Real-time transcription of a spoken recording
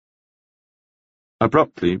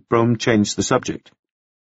Abruptly, Brome changed the subject.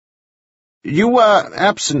 "You were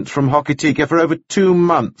absent from Hokitika for over 2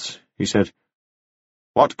 months," he said.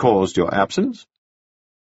 "What caused your absence?"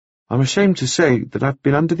 "I'm ashamed to say that I've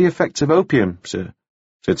been under the effects of opium, sir,"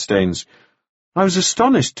 said Staines. "I was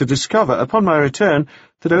astonished to discover, upon my return,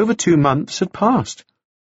 that over 2 months had passed."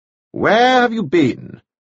 "Where have you been?"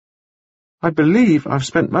 "I believe I've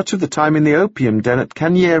spent much of the time in the opium den at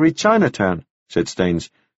Kanyeri, Chinatown," said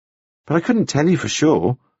Staines. "But I couldn't tell you for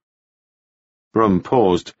sure." Brome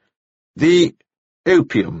paused. "The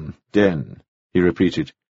opium den," he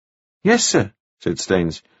repeated. "Yes, sir," said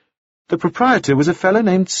Staines. "The proprietor was a fellow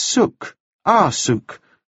named Sook, R. Sook."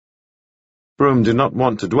 Brome did not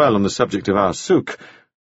want to dwell on the subject of R. Sook.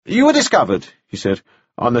 "You were discovered," he said,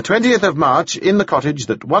 "on the 20th of March in the cottage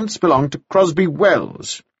that once belonged to Crosby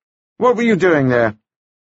Wells. What were you doing there?"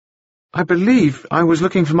 "I believe I was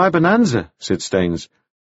looking for my bonanza," said Staines.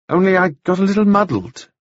 "Only I got a little muddled.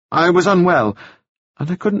 I was unwell,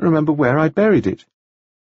 and I couldn't remember where I'd buried it."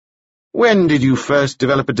 "When did you first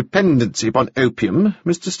develop a dependency upon opium,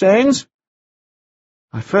 Mr. Staines?"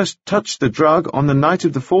 "I first touched the drug on the night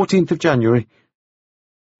of the 14th of January.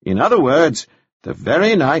 "In other words, the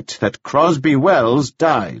very night that Crosby Wells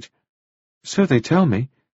died." "So they tell me."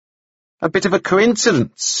 "A bit of a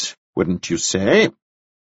coincidence, wouldn't you say?"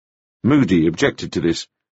 Moody objected to this.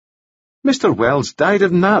 "Mr. Wells died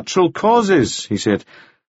of natural causes," he said.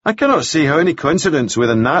 "I cannot see how any coincidence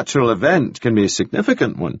with a natural event can be a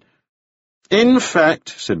significant one." "In fact,"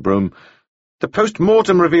 said Brome, "the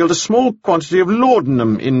post-mortem revealed a small quantity of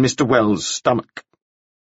laudanum in Mr. Wells' stomach."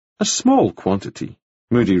 "A small quantity,"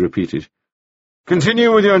 Moody repeated.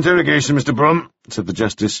 "Continue with your interrogation, Mr. Brome," said the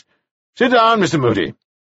Justice. "Sit down, Mr. Moody."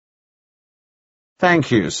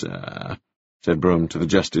 "Thank you, sir," said Brome to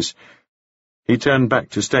the Justice. He turned back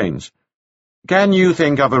to Staines. "Can you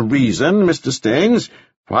think of a reason, Mr. Staines,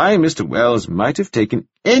 why Mr. Wells might have taken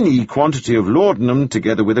any quantity of laudanum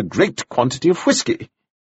together with a great quantity of whisky?"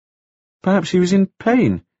 "Perhaps he was in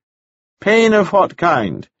pain." "Pain of what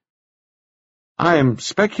kind?" "I am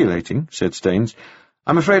speculating," said Staines.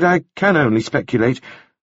 "I'm afraid I can only speculate.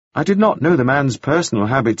 I did not know the man's personal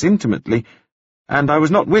habits intimately, and I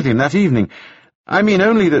was not with him that evening. I mean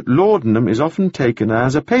only that laudanum is often taken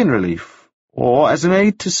as a pain relief, or as an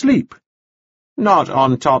aid to sleep." "Not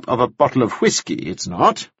on top of a bottle of whisky, it's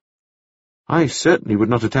not?" "I certainly would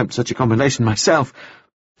not attempt such a combination myself,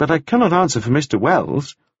 but I cannot answer for Mr.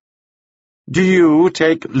 Wells." "Do you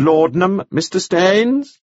take laudanum, Mr.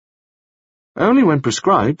 Staines?" "Only when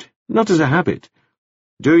prescribed, not as a habit."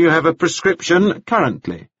 "Do you have a prescription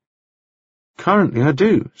currently?" "Currently I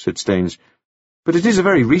do," said Staines, "but it is a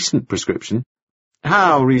very recent prescription."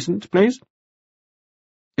 "How recent, please?"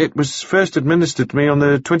 "It was first administered to me on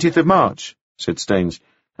the 20th of March, said Staines,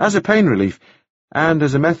 "as a pain relief, and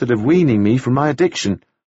as a method of weaning me from my addiction."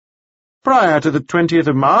 "Prior to the 20th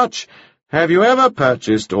of March, have you ever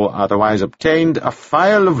purchased or otherwise obtained a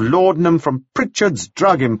phial of laudanum from Pritchard's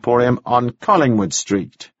Drug Emporium on Collingwood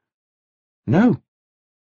Street?" "No."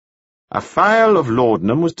 "A phial of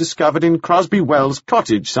laudanum was discovered in Crosby Wells'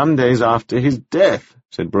 cottage some days after his death,"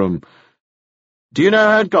 said Brome. "Do you know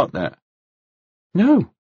how it got there?" "No."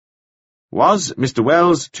 "Was Mr.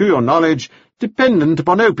 Wells, to your knowledge, dependent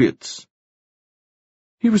upon opiates?"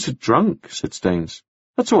 "He was a drunk," said Staines.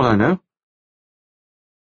 "That's all I know."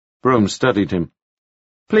 Brome studied him.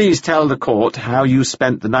 "Please tell the court how you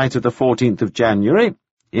spent the night of the 14th of January,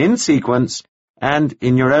 in sequence, and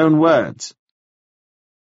in your own words."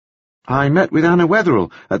 "I met with Anna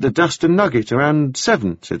Wetherell at the Dust and Nugget around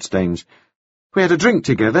 7, said Staines. "We had a drink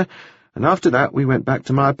together, and after that we went back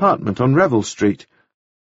to my apartment on Revel Street.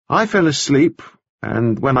 I fell asleep,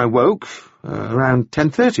 and when I woke, around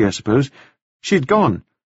 10:30, I suppose, she'd gone.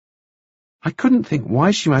 I couldn't think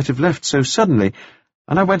why she might have left so suddenly,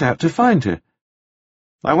 and I went out to find her.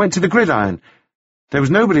 I went to the Gridiron. There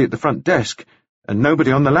was nobody at the front desk, and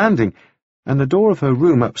nobody on the landing, and the door of her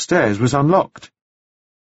room upstairs was unlocked.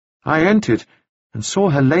 I entered, and saw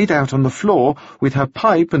her laid out on the floor, with her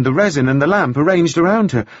pipe and the resin and the lamp arranged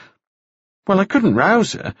around her. Well, I couldn't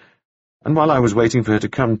rouse her, and while I was waiting for her to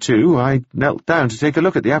come to, I knelt down to take a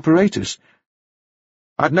look at the apparatus.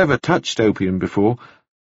 I'd never touched opium before,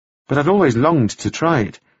 but I'd always longed to try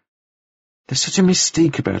it. There's such a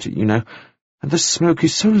mystique about it, you know, and the smoke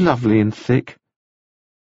is so lovely and thick.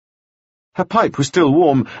 Her pipe was still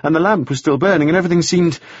warm, and the lamp was still burning, and everything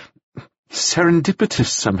seemed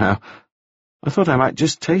serendipitous somehow. I thought I might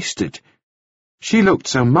just taste it. She looked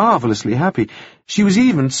so marvellously happy. She was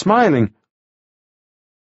even smiling."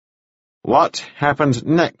 "What happened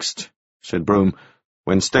next?" said Brome,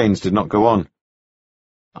 when Staines did not go on.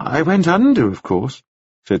 I went under, of course,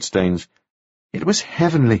 said Staines. It was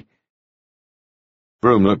heavenly.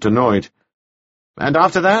 Broom looked annoyed. And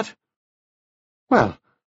after that? Well,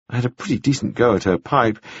 I had a pretty decent go at her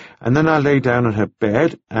pipe, and then I lay down on her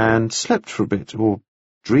bed and slept for a bit, or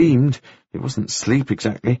dreamed. It wasn't sleep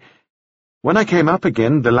exactly. When I came up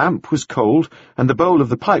again, the lamp was cold, and the bowl of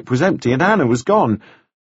the pipe was empty, and Anna was gone.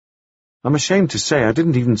 I'm ashamed to say I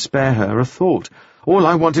didn't even spare her a thought. All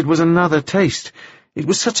I wanted was another taste. It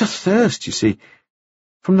was such a thirst, you see.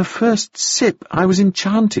 From the first sip, I was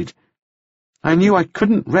enchanted. I knew I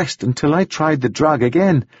couldn't rest until I tried the drug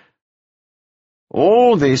again.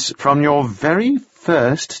 All this from your very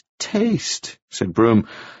first taste, said Broom,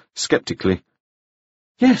 sceptically.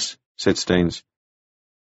 Yes, said Staines.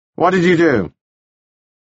 What did you do?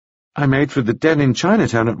 I made for the den in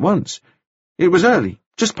Chinatown at once. It was early,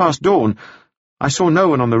 just past dawn. I saw no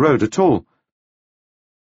one on the road at all.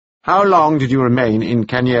 How long did you remain in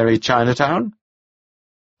Canyeri, Chinatown?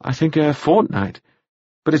 I think a fortnight,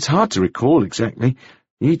 but it's hard to recall exactly.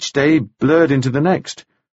 Each day blurred into the next.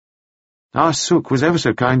 Our Sook was ever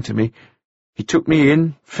so kind to me. He took me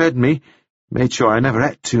in, fed me, made sure I never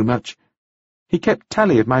ate too much. He kept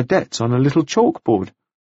tally of my debts on a little chalkboard.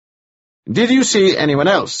 Did you see anyone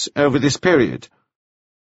else over this period?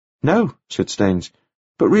 No, said Staines,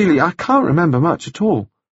 but really I can't remember much at all.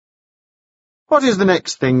 What is the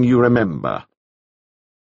next thing you remember?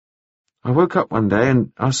 I woke up one day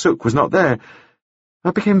and our Sook was not there.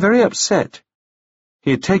 I became very upset.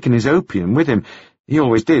 He had taken his opium with him. He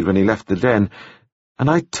always did when he left the den, and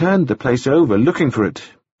I turned the place over, looking for it,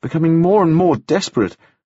 becoming more and more desperate.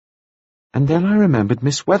 And then I remembered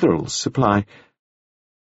Miss Wetherell's supply.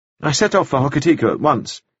 I set off for Hokitika at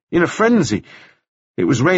once, in a frenzy. It was raining.